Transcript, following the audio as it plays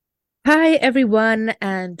Hi, everyone,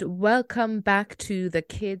 and welcome back to The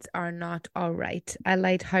Kids Are Not All Right, a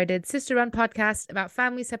light-hearted sister-run podcast about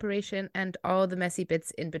family separation and all the messy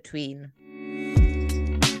bits in between.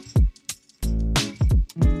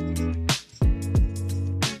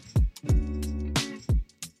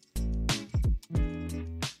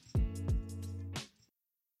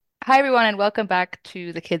 Hi, everyone, and welcome back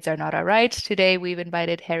to The Kids Are Not All Right. Today, we've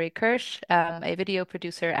invited Harry Kersh, a video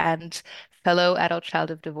producer and fellow adult child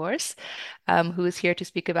of divorce, who is here to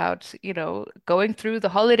speak about, going through the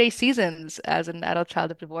holiday seasons as an adult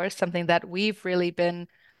child of divorce, something that we've really been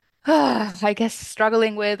I guess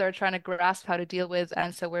struggling with or trying to grasp how to deal with.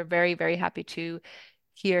 And so we're very, very happy to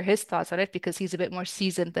hear his thoughts on it because he's a bit more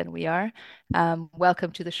seasoned than we are.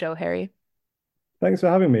 Welcome to the show, Harry. Thanks for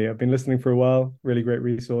having me. I've been listening for a while. Really great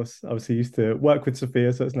resource. Obviously, used to work with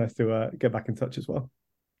Sophia, so it's nice to get back in touch as well.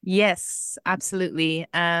 Yes, absolutely.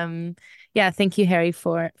 Yeah, thank you, Harry,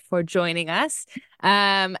 for joining us.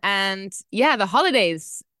 And yeah, the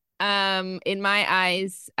holidays. In my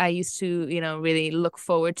eyes, I used to, really look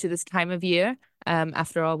forward to this time of year.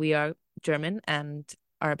 After all, we are German and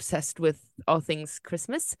are obsessed with all things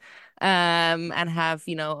Christmas. And have,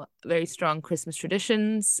 very strong Christmas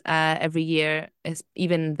traditions. Every year,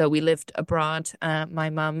 even though we lived abroad,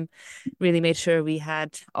 my mum really made sure we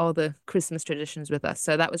had all the Christmas traditions with us.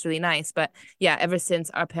 So that was really nice. But yeah, ever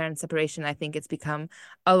since our parents' separation, I think it's become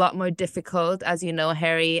a lot more difficult. As you know,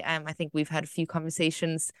 Harry, I think we've had a few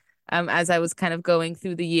conversations as I was kind of going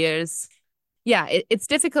through the years. Yeah, it's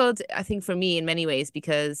difficult, I think, for me in many ways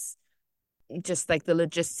because just like the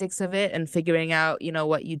logistics of it and figuring out,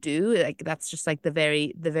 what you do, like that's just like the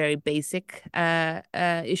very basic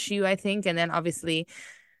issue, I think. And then obviously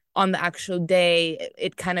on the actual day,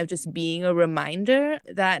 it kind of just being a reminder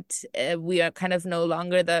that we are kind of no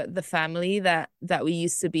longer the family that we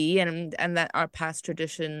used to be, and that our past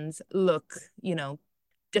traditions look,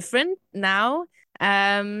 different now.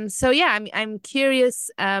 So yeah, I'm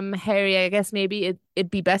curious, Harry, I guess maybe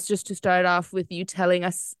it'd be best just to start off with you telling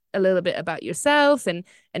us a little bit about yourself and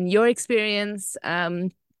your experience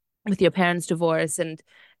with your parents' divorce and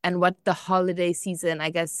what the holiday season, I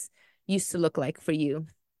guess, used to look like for you.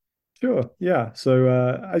 Sure. Yeah. So,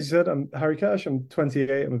 as you said, I'm Harry Kersh. I'm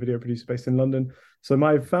 28. I'm a video producer based in London. So,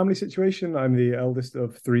 my family situation, I'm the eldest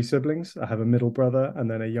of three siblings. I have a middle brother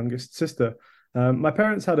and then a youngest sister. My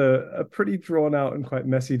parents had a pretty drawn out and quite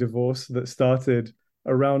messy divorce that started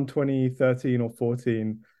around 2013 or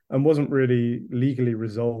 14 and wasn't really legally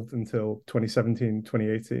resolved until 2017,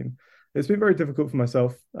 2018. It's been very difficult for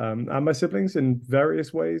myself and my siblings in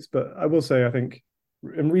various ways, but I will say, I think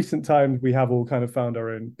in recent times we have all kind of found our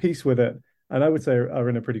own peace with it, and I would say are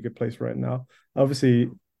in a pretty good place right now. Obviously,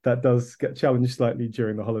 that does get challenged slightly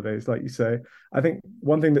during the holidays, like you say. I think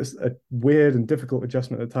one thing that's a weird and difficult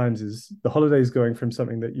adjustment at times is the holidays going from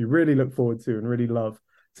something that you really look forward to and really love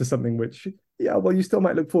to something which, yeah, well, you still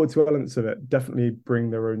might look forward to elements of it, definitely bring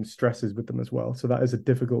their own stresses with them as well. So that is a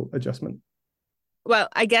difficult adjustment. Well,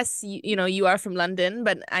 I guess you are from London,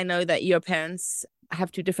 but I know that your parents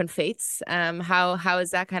have two different faiths. How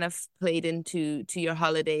has that kind of played into your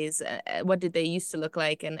holidays? What did they used to look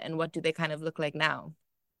like, and what do they kind of look like now?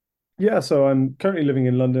 Yeah, so I'm currently living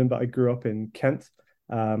in London, but I grew up in Kent.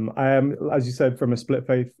 I am, as you said, from a split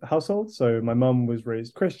faith household. So my mum was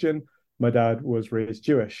raised Christian, my dad was raised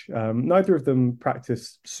Jewish. Neither of them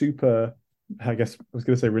practice super, I guess I was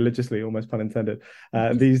going to say religiously, almost pun intended,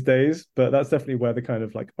 these days, but that's definitely where the kind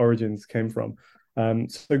of like origins came from.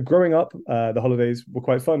 So growing up, the holidays were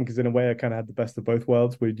quite fun because in a way I kind of had the best of both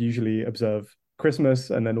worlds. We'd usually observe Christmas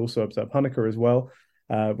and then also observe Hanukkah as well,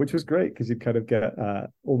 which was great because you'd kind of get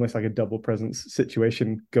almost like a double presence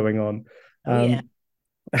situation going on, Oh yeah.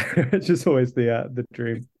 um, which is always the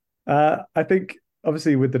dream. I think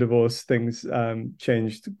obviously with the divorce, things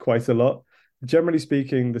changed quite a lot. Generally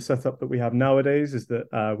speaking, the setup that we have nowadays is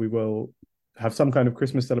that we will have some kind of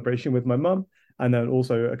Christmas celebration with my mum, and then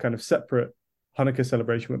also a kind of separate Hanukkah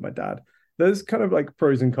celebration with my dad. There's kind of like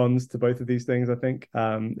pros and cons to both of these things, I think,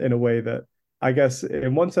 in a way that I guess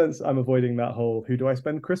in one sense, I'm avoiding that whole who do I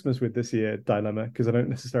spend Christmas with this year dilemma because I don't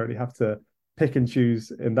necessarily have to pick and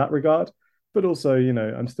choose in that regard. But also,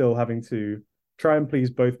 I'm still having to try and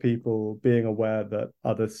please both people, being aware that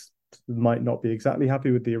others might not be exactly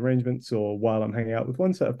happy with the arrangements, or while I'm hanging out with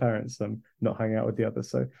one set of parents, I'm not hanging out with the other.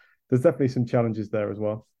 So there's definitely some challenges there as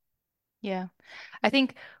well. Yeah. I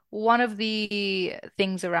think one of the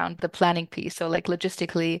things around the planning piece, so like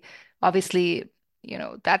logistically, obviously,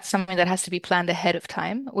 that's something that has to be planned ahead of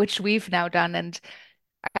time, which we've now done. And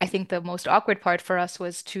I think the most awkward part for us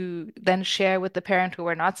was to then share with the parent who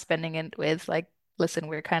we're not spending it with, like, listen,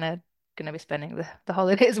 we're kind of going to be spending the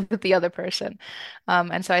holidays with the other person.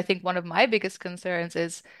 And so I think one of my biggest concerns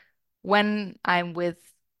is when I'm with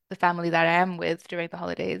the family that I am with during the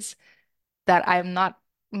holidays, that I'm not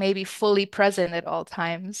maybe fully present at all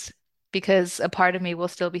times because a part of me will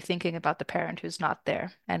still be thinking about the parent who's not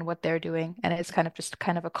there and what they're doing. And it's kind of just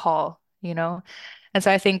kind of a call, you know? And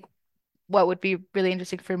so I think what would be really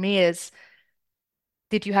interesting for me is,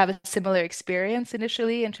 did you have a similar experience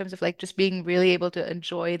initially in terms of like just being really able to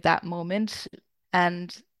enjoy that moment?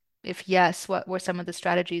 And if yes, what were some of the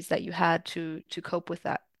strategies that you had to cope with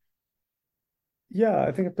that? Yeah,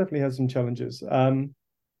 I think I've definitely had some challenges.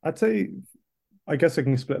 I'd say I guess I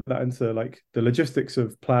can split that into like the logistics of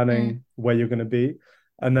Mm, planning where you're going to be,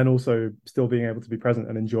 and then also still being able to be present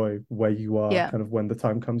and enjoy where you are yeah, kind of when the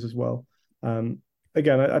time comes as well. Um,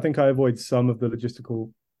 Again, I think I avoid some of the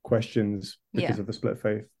logistical questions yeah. because of the split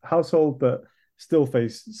faith household, but still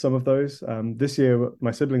face some of those. This year,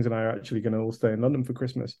 my siblings and I are actually going to all stay in London for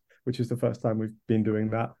Christmas, which is the first time we've been doing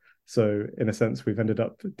that. So, in a sense, we've ended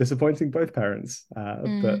up disappointing both parents,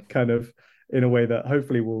 Mm, but kind of in a way that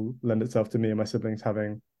hopefully will lend itself to me and my siblings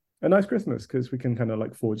having a nice Christmas because we can kind of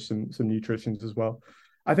like forge some new traditions as well.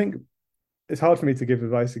 I think it's hard for me to give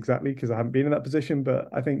advice exactly because I haven't been in that position, but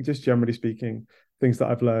I think just generally speaking, things that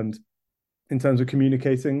I've learned in terms of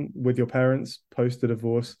communicating with your parents post a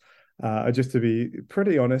divorce are just to be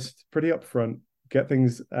pretty honest, pretty upfront, get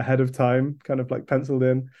things ahead of time, kind of like penciled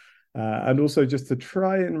in, and also just to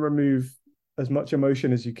try and remove as much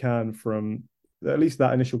emotion as you can from at least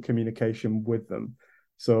that initial communication with them.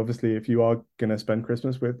 So obviously, if you are going to spend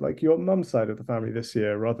Christmas with like your mum's side of the family this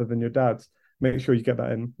year rather than your dad's, make sure you get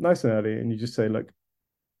that in nice and early, and you just say, look,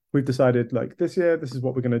 we've decided like this year, this is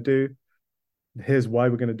what we're going to do, here's why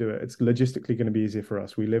we're going to do it. It's logistically going to be easier for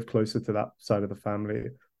us. We live closer to that side of the family,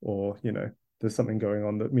 or, there's something going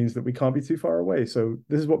on that means that we can't be too far away. So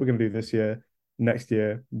this is what we're going to do this year. Next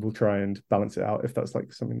year, we'll try and balance it out if that's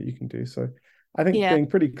like something that you can do. So I think Yeah. being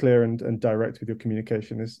pretty clear and direct with your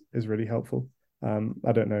communication is really helpful.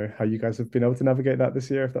 I don't know how you guys have been able to navigate that this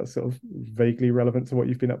year, if that's sort of vaguely relevant to what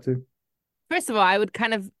you've been up to. First of all, I would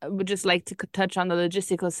kind of would just like to touch on the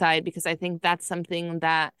logistical side because I think that's something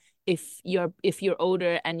that if you're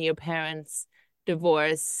older and your parents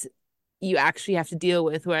divorce, you actually have to deal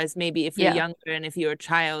with. Whereas maybe if you're yeah, younger and if you're a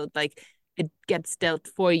child, like it gets dealt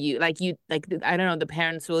for you. Like you like I don't know, the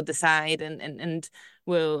parents will decide and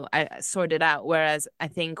will sort it out. Whereas I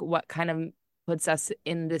think what kind of puts us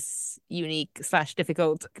in this unique slash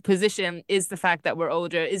difficult position is the fact that we're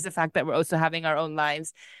older, is the fact that we're also having our own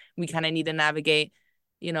lives. We kind of need to navigate,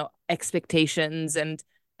 expectations and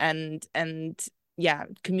yeah,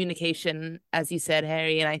 communication, as you said,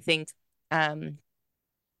 Harry. And I think um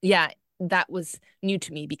yeah, that was new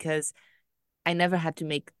to me because I never had to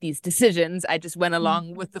make these decisions. I just went mm,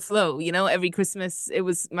 along with the flow. Every Christmas it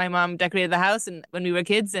was my mom decorated the house and when we were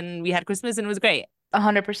kids and we had Christmas and it was great.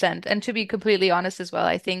 100%. And to be completely honest as well,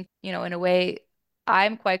 I think, in a way,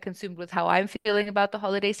 I'm quite consumed with how I'm feeling about the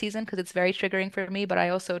holiday season because it's very triggering for me, but I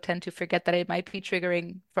also tend to forget that it might be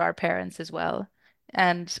triggering for our parents as well.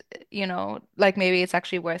 And, like maybe it's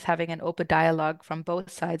actually worth having an open dialogue from both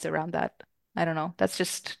sides around that. I don't know. That's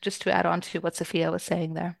just to add on to what Sophia was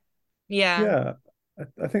saying there. Yeah. Yeah,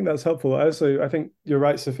 I think that's helpful. I think you're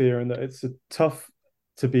right, Sophia, in that it's tough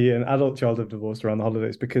to be an adult child of divorce around the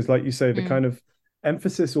holidays because, like you say, the Mm, kind of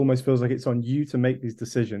emphasis almost feels like it's on you to make these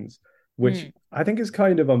decisions, which Mm. I think is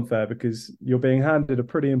kind of unfair because you're being handed a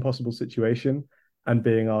pretty impossible situation and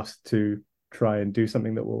being asked to try and do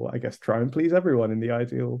something that will, I guess, try and please everyone in the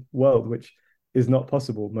ideal world, which is not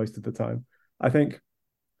possible most of the time. I think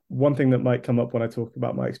one thing that might come up when I talk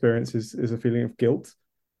about my experience is a feeling of guilt.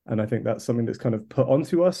 And I think that's something that's kind of put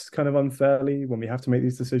onto us kind of unfairly when we have to make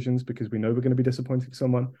these decisions because we know we're going to be disappointing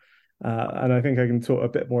someone. And I think I can talk a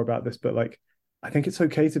bit more about this, but like, I think it's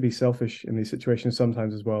okay to be selfish in these situations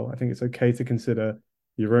sometimes as well. I think it's okay to consider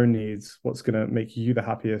your own needs, what's going to make you the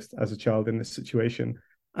happiest as a child in this situation,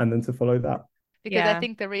 and then to follow that. because I Yeah.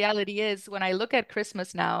 think the reality is when I look at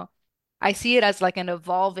Christmas now, I see it as like an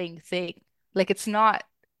evolving thing. Like it's not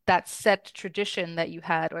that set tradition that you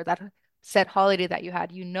had or that set holiday that you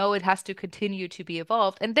had. You know it has to continue to be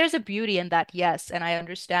evolved. And there's a beauty in that, yes. And I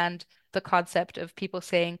understand the concept of people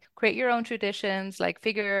saying, create your own traditions, like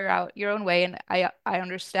figure out your own way. And I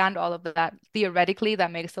understand all of that. Theoretically,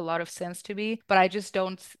 that makes a lot of sense to me, but I just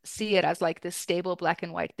don't see it as like this stable black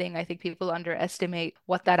and white thing. I think people underestimate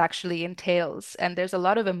what that actually entails. And there's a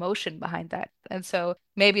lot of emotion behind that. And so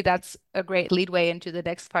maybe that's a great leadway into the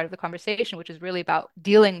next part of the conversation, which is really about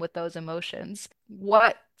dealing with those emotions.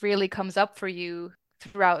 What really comes up for you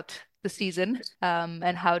throughout the season,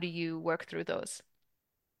 and how do you work through those?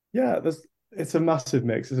 Yeah, it's a massive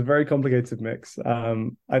mix. It's a very complicated mix.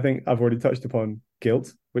 I think I've already touched upon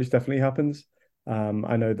guilt, which definitely happens.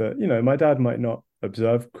 I know that, my dad might not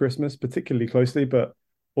observe Christmas particularly closely, but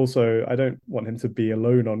also I don't want him to be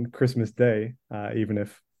alone on Christmas Day, even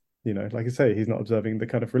if, like I say, he's not observing the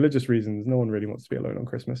kind of religious reasons. No one really wants to be alone on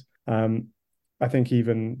Christmas. I think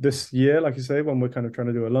even this year, like you say, when we're kind of trying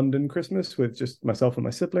to do a London Christmas with just myself and my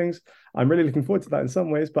siblings, I'm really looking forward to that in some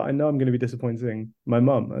ways, but I know I'm going to be disappointing my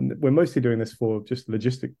mum. And we're mostly doing this for just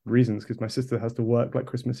logistic reasons because my sister has to work like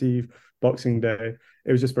Christmas Eve, Boxing Day.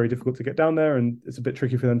 It was just very difficult to get down there, and it's a bit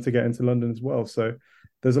tricky for them to get into London as well. So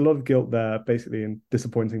there's a lot of guilt there, basically, in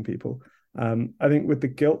disappointing people. I think with the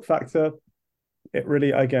guilt factor, it really,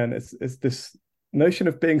 again, it's this notion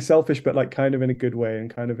of being selfish, but like kind of in a good way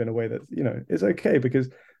and kind of in a way that, is okay because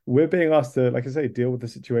we're being asked to, like I say, deal with the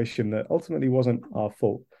situation that ultimately wasn't our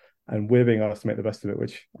fault. And we're being asked to make the best of it,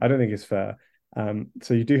 which I don't think is fair.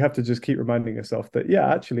 So you do have to just keep reminding yourself that,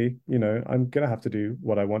 yeah, actually, I'm going to have to do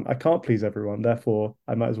what I want. I can't please everyone. Therefore,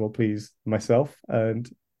 I might as well please myself and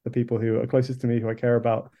the people who are closest to me, who I care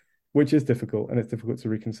about, which is difficult. And it's difficult to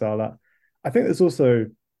reconcile that. I think there's also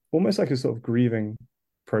almost like a sort of grieving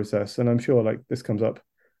process. And I'm sure like this comes up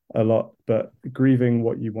a lot, but grieving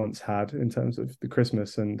what you once had in terms of the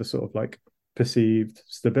Christmas and the sort of like perceived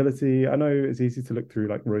stability. I know it's easy to look through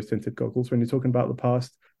like rose tinted goggles when you're talking about the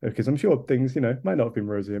past, because I'm sure things, might not have been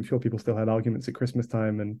rosy. I'm sure people still had arguments at Christmas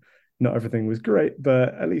time and not everything was great,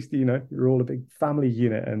 but at least, you're all a big family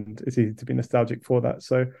unit and it's easy to be nostalgic for that.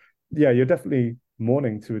 So, yeah, you're definitely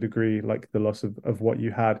mourning to a degree, like the loss of what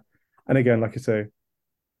you had. And again, like I say,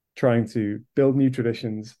 trying to build new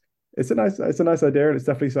traditions. It's a nice idea, and it's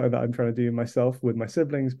definitely something that I'm trying to do myself with my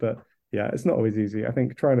siblings. But yeah, it's not always easy. I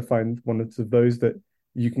think trying to find one of those that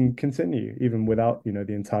you can continue even without the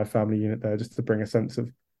entire family unit there, just to bring a sense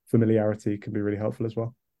of familiarity can be really helpful as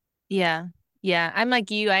well. Yeah. Yeah. I'm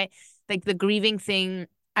like you. I like the grieving thing.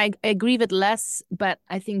 I grieve it less, but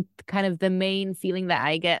I think kind of the main feeling that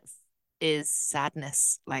I get is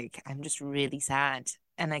sadness. Like I'm just really sad.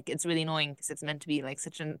 And like it's really annoying because it's meant to be like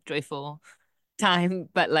such a joyful time,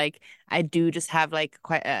 but like I do just have like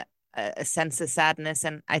quite a sense of sadness.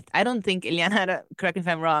 And I don't think Ilyana, correct me if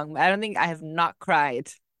I'm wrong, but I don't think I have not cried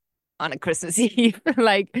on a Christmas Eve.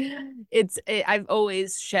 Like I've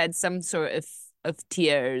always shed some sort of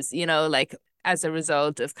tears, like as a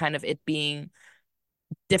result of kind of it being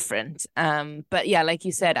different. But yeah, like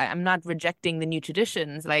you said, I'm not rejecting the new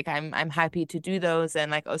traditions. Like I'm happy to do those,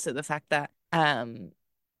 and like also the fact that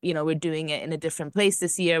we're doing it in a different place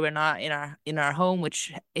this year. We're not in our home,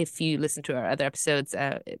 which if you listen to our other episodes,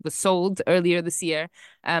 it was sold earlier this year.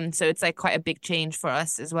 So it's like quite a big change for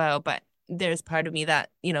us as well. But there's part of me that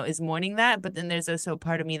is mourning that, but then there's also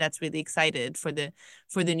part of me that's really excited for the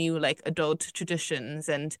new like adult traditions.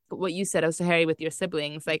 And what you said also, Harry, with your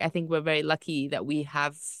siblings, like I think we're very lucky that we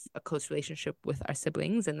have a close relationship with our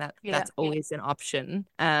siblings, and that Yeah. that's always an option.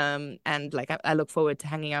 And like I look forward to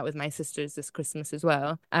hanging out with my sisters this Christmas as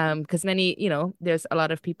well. Because many, there's a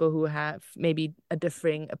lot of people who have maybe a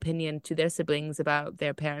differing opinion to their siblings about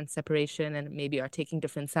their parents' separation and maybe are taking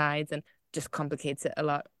different sides, and just complicates it a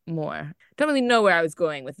lot more. Don't really know where I was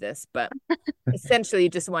going with this, but essentially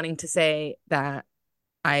just wanting to say that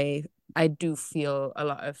I I do feel a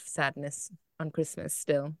lot of sadness on Christmas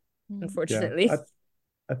still, Mm. Yeah, unfortunately.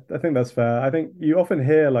 I think that's fair. I think you often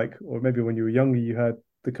hear like, or maybe when you were younger, you heard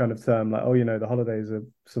the kind of term like, oh, the holidays are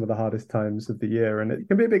some of the hardest times of the year, and it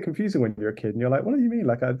can be a bit confusing when you're a kid, and you're like, what do you mean?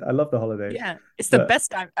 Like, I love the holidays, Yeah, it's the but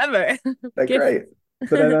best time ever. they're Gift. great.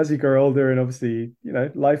 But then as you grow older, and obviously,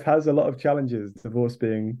 life has a lot of challenges, divorce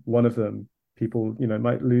being one of them. People,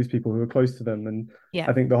 might lose people who are close to them. And Yeah.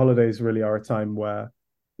 I think the holidays really are a time where,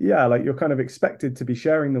 yeah, like you're kind of expected to be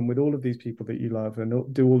sharing them with all of these people that you love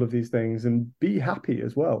and do all of these things and be happy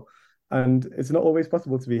as well. And it's not always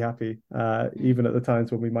possible to be happy, Mm. even at the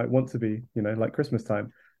times when we might want to be, like Christmas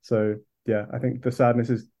time. So yeah, I think the sadness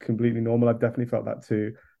is completely normal. I've definitely felt that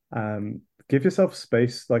too. Give yourself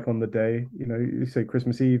space, like on the day. You say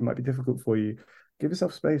Christmas Eve might be difficult for you. Give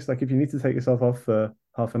yourself space. Like if you need to take yourself off for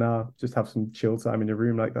half an hour, just have some chill time in your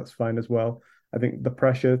room. Like that's fine as well. I think the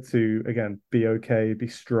pressure to again be okay, be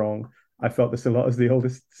strong. I felt this a lot as the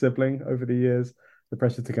oldest sibling over the years. The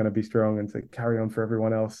pressure to kind of be strong and to carry on for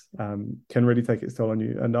everyone else can really take its toll on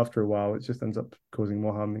you. And after a while, it just ends up causing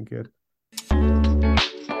more harm than good.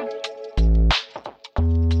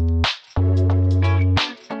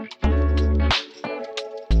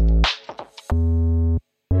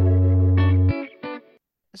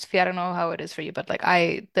 Sophie, I don't know how it is for you, but like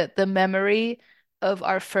the memory of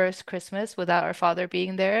our first Christmas without our father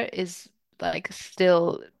being there is like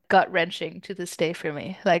still gut-wrenching to this day for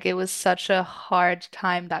me. Like it was such a hard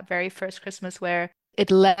time that very first Christmas where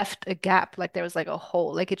it left a gap, like there was like a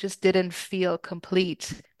hole, like it just didn't feel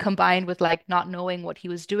complete, combined with like not knowing what he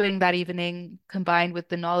was doing that evening, combined with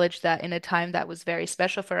the knowledge that in a time that was very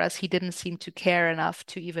special for us, he didn't seem to care enough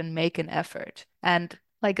to even make an effort. And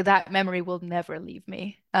like that memory will never leave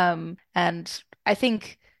me. And I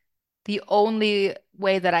think the only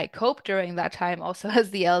way that I coped during that time, also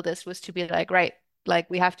as the eldest, was to be like, right, like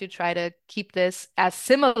we have to try to keep this as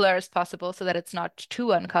similar as possible so that it's not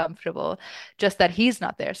too uncomfortable, just that he's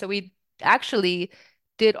not there. So we actually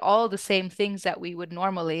did all the same things that we would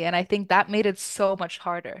normally. And I think that made it so much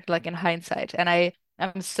harder, like in hindsight. And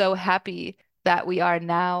I'm so happy that we are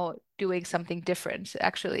now doing something different,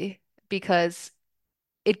 actually, because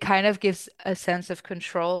it kind of gives a sense of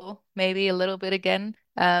control, maybe a little bit again,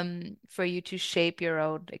 for you to shape your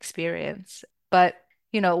own experience. But,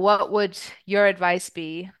 what would your advice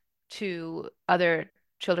be to other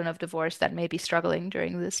children of divorce that may be struggling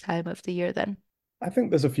during this time of the year then? I think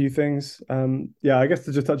there's a few things. Yeah, I guess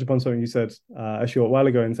to just touch upon something you said a short while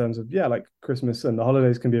ago in terms of, yeah, like Christmas and the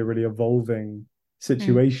holidays can be a really evolving Mm,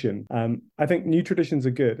 situation. I think new traditions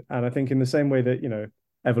are good. And I think in the same way that,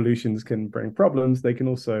 evolutions can bring problems, they can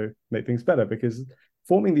also make things better because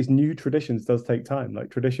forming these new traditions does take time.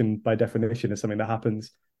 Like tradition by definition is something that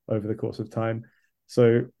happens over the course of time.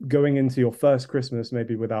 So going into your first Christmas,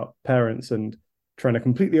 maybe without parents and trying to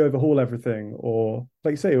completely overhaul everything, or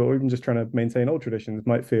like you say, or even just trying to maintain old traditions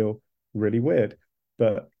might feel really weird.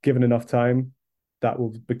 But given enough time, that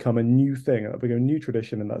will become a new thing, it'll become a new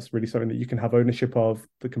tradition, and that's really something that you can have ownership of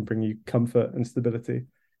that can bring you comfort and stability.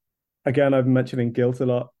 Again, I've been mentioning guilt a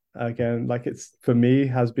lot. Again, like it's for me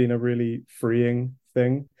has been a really freeing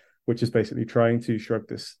thing, which is basically trying to shrug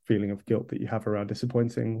this feeling of guilt that you have around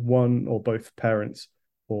disappointing one or both parents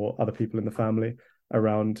or other people in the family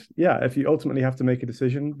around, yeah, if you ultimately have to make a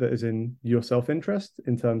decision that is in your self-interest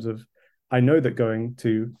in terms of, I know that going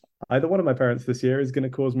to either one of my parents this year is going to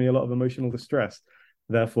cause me a lot of emotional distress.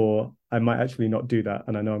 Therefore, I might actually not do that.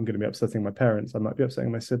 And I know I'm going to be upsetting my parents. I might be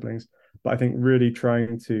upsetting my siblings. But I think really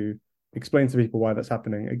trying to explain to people why that's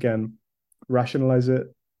happening. Again, rationalize it,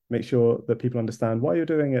 make sure that people understand why you're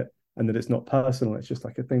doing it and that it's not personal. It's just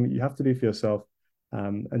like a thing that you have to do for yourself.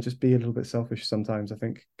 And just be a little bit selfish sometimes, I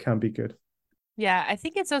think can be good. Yeah, I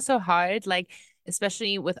think it's also hard, like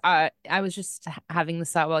especially with I was just having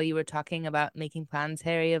this thought while you were talking about making plans,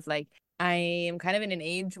 Harry, of like I am kind of in an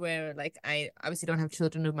age where like I obviously don't have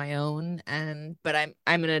children of my own and but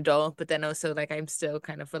I'm an adult, but then also like I'm still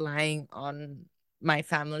kind of relying on my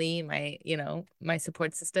family, my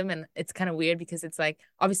support system. And it's kind of weird because it's like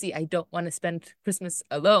obviously I don't want to spend Christmas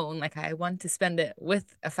alone. Like I want to spend it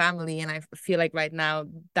with a family. And I feel like right now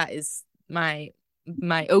that is my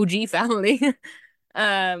OG family.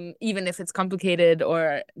 Even if it's complicated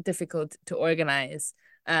or difficult to organize.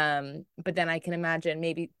 But then I can imagine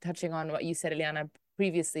maybe touching on what you said, Eliana,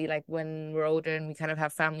 previously, like when we're older and we kind of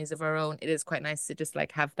have families of our own, it is quite nice to just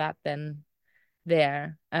like have that then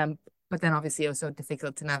there. But then obviously also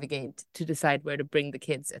difficult to navigate to decide where to bring the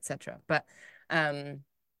kids, etc. But um,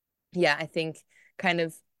 yeah, I think kind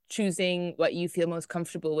of choosing what you feel most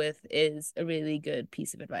comfortable with is a really good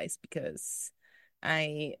piece of advice because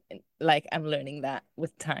I I'm learning that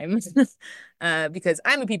with time. Because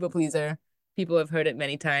I'm a people pleaser. People have heard it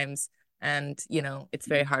many times and it's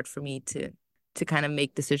very hard for me to kind of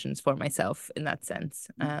make decisions for myself in that sense.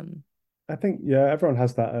 I think, yeah, everyone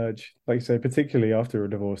has that urge, like you say, particularly after a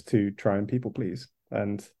divorce to try and people please.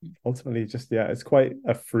 And ultimately, just, yeah, it's quite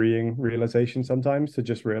a freeing realization sometimes to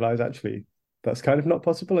just realize actually that's kind of not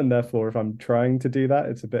possible. And therefore, if I'm trying to do that,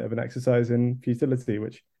 it's a bit of an exercise in futility,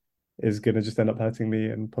 which is going to just end up hurting me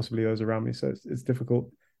and possibly those around me. So it's difficult.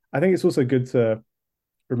 I think it's also good to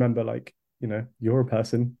remember, like, you're a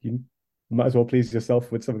person. You might as well please yourself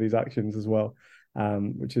with some of these actions as well,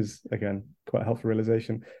 which is, again, quite a helpful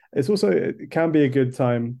realization. It's also, it can be a good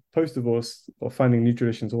time post divorce or finding new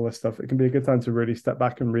traditions, all this stuff. It can be a good time to really step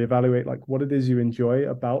back and reevaluate, like, what it is you enjoy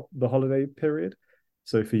about the holiday period.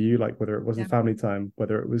 So for you, like, whether it was the Yeah. family time,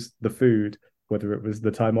 whether it was the food, whether it was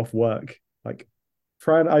the time off work, like,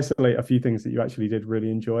 try and isolate a few things that you actually did really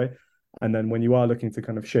enjoy. And then when you are looking to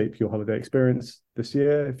kind of shape your holiday experience this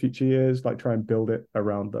year, future years, like try and build it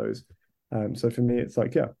around those. So for me, it's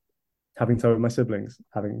like, yeah, having time with my siblings,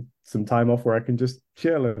 having some time off where I can just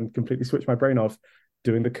chill and completely switch my brain off,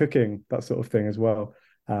 doing the cooking, that sort of thing as well,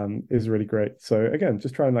 is really great. So again,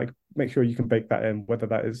 just try and like make sure you can bake that in, whether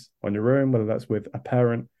that is on your own, whether that's with a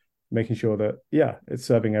parent, making sure that, yeah, it's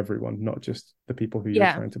serving everyone, not just the people who you're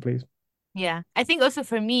Yeah. trying to please. Yeah. I think also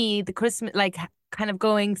for me, the Christmas, like kind of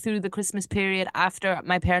going through the Christmas period after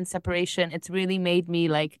my parents' separation, it's really made me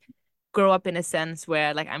like grow up in a sense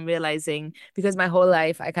where like I'm realizing because my whole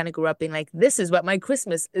life I kind of grew up being like, this is what my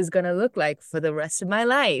Christmas is gonna look like for the rest of my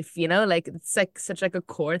life, you know, like it's like such like a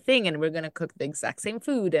core thing, and we're gonna cook the exact same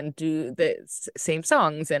food and do the same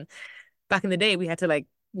songs. And back in the day, we had to like,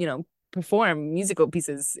 perform musical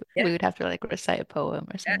pieces. Yeah. We would have to like recite a poem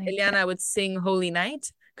or something. Yeah. Ileana would sing Holy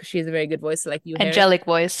Night because she has a very good voice, like you, Harry. Angelic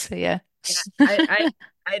voice. Yeah. Yeah,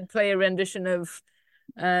 I'd play a rendition of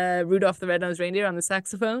Rudolph the Red-Nosed Reindeer on the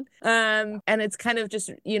saxophone. And it's kind of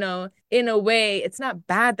just, in a way, it's not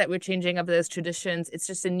bad that we're changing up those traditions. It's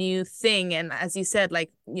just a new thing. And as you said,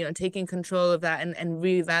 like, taking control of that and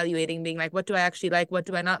reevaluating, being like, what do I actually like? What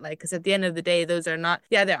do I not like? Because at the end of the day, those are not,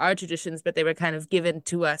 yeah, there are traditions, but they were kind of given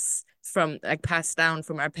to us from like passed down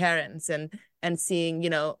from our parents, and seeing,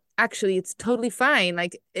 actually it's totally fine.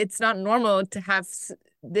 Like it's not normal to have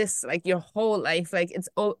this like your whole life. Like it's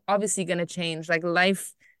obviously going to change. Like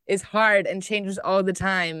life is hard and changes all the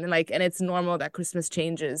time. And it's normal that Christmas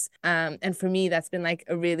changes. And for me, that's been like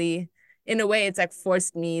a really, in a way, it's like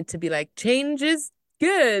forced me to be like, change is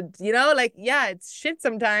good, like, yeah, it's shit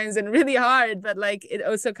sometimes and really hard, but like it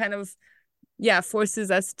also kind of, yeah,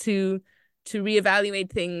 forces us to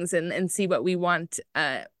reevaluate things and see what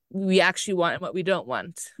we actually want and what we don't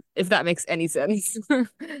want, if that makes any sense.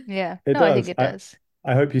 Yeah. It No, I think does. it does.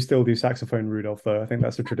 I hope you still do saxophone, Rudolph, though. I think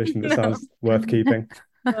that's a tradition that No. sounds worth keeping.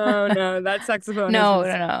 Oh no, that saxophone has No,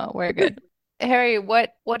 been. no, no, we're good. Harry,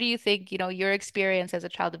 what do you think, your experience as a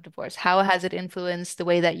child of divorce, how has it influenced the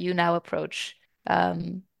way that you now approach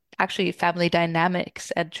um actually family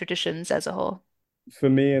dynamics and traditions as a whole? For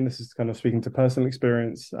me, and this is kind of speaking to personal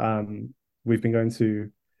experience, we've been going to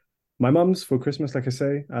my mum's for Christmas, like I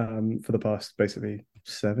say, for the past basically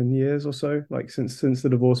 7 years or so, like since the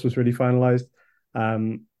divorce was really finalized.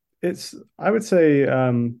 Um, it's I would say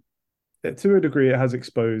to a degree it has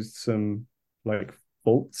exposed some like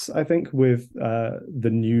faults, I think, with the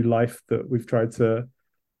new life that we've tried to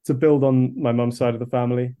build on my mum's side of the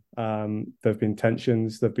family. There have been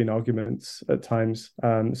tensions, there have been arguments at times.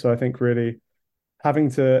 So I think really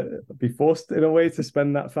having to be forced in a way to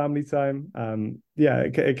spend that family time, yeah,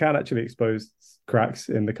 it can actually expose cracks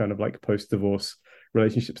in the kind of like post-divorce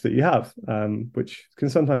relationships that you have, which can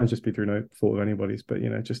sometimes just be through no fault of anybody's, but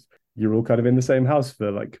just you're all kind of in the same house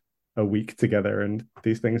for like a week together, and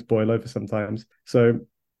these things boil over sometimes. So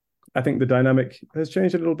I think the dynamic has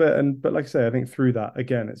changed a little bit, but like I say, I think through that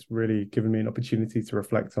again, it's really given me an opportunity to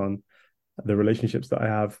reflect on the relationships that I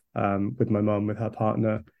have, with my mum, with her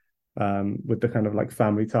partner, with the kind of like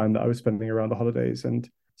family time that I was spending around the holidays. And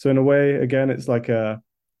so in a way, again, it's like a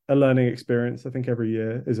learning experience. I think every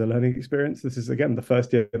year is a learning experience. This is again the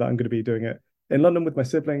first year that I'm going to be doing it in London with my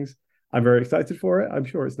siblings. I'm very excited for it. I'm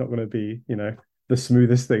sure it's not going to be, the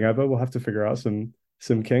smoothest thing ever. We'll have to figure out some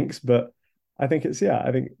kinks, but I think it's, yeah,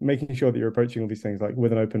 I think making sure that you're approaching all these things like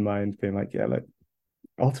with an open mind, being like, yeah, like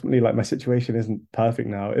ultimately, like my situation isn't perfect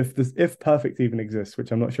now. If perfect even exists,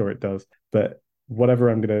 which I'm not sure it does, but whatever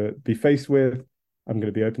I'm going to be faced with, I'm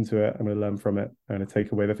going to be open to it. I'm going to learn from it. I'm going to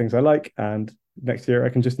take away the things I like, and next year I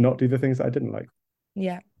can just not do the things that I didn't like.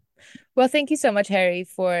 Yeah. Well, thank you so much, Harry,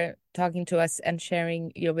 for talking to us and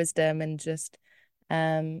sharing your wisdom and just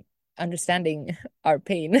um understanding our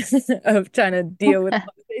pain of trying to deal with the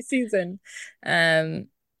holiday season. Um,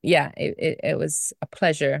 yeah, it was a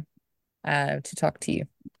pleasure to talk to you.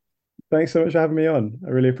 Thanks so much for having me on. I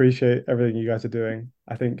really appreciate everything you guys are doing.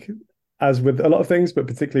 I think, as with a lot of things, but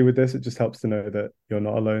particularly with this, it just helps to know that you're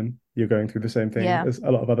not alone. You're going through the same thing Yeah, as a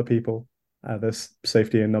lot of other people. There's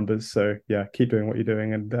safety in numbers. So, yeah, keep doing what you're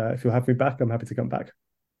doing. And if you'll have me back, I'm happy to come back.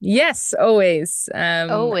 Yes, always.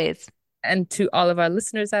 always. And to all of our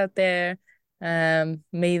listeners out there,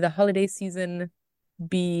 may the holiday season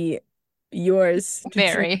be yours to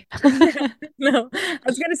choose. Very. No, I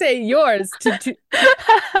was gonna say yours to say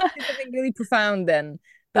something really profound then.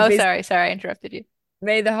 But Oh, basically, sorry, I interrupted you.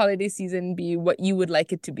 may the holiday season be what you would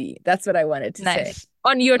like it to be. That's what I wanted to say. Nice,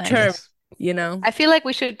 On your nice. terms, Nice. you know? I feel like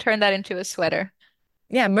we should turn that into a sweater.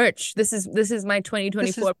 Yeah, merch. This is my This is 2024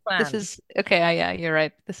 this plan. is okay. Yeah, you're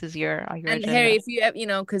right. This is your And Harry, agenda. if you have,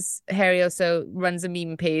 because Harry also runs a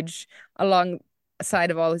meme page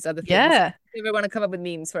alongside of all his other things. Yeah. If you ever want to come up with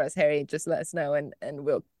memes for us, Harry, just let us know, and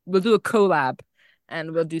we'll do a collab,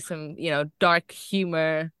 and we'll do some, dark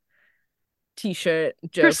humor t-shirt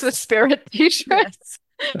jokes. Christmas spirit Yes. t-shirts.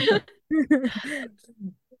 That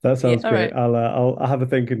Yeah. sounds All great. right. I'll have a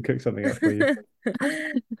think and cook something up for you.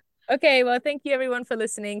 Okay, well, thank you everyone for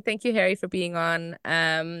listening. Thank you, Harry, for being on.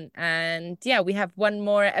 And yeah, we have one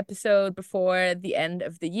more episode before the end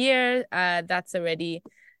of the year. That's already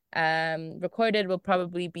recorded. Will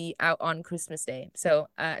probably be out on Christmas Day. So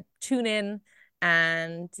tune in,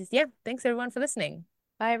 and yeah, thanks everyone for listening.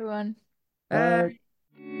 Bye, everyone. Bye.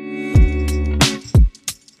 Bye.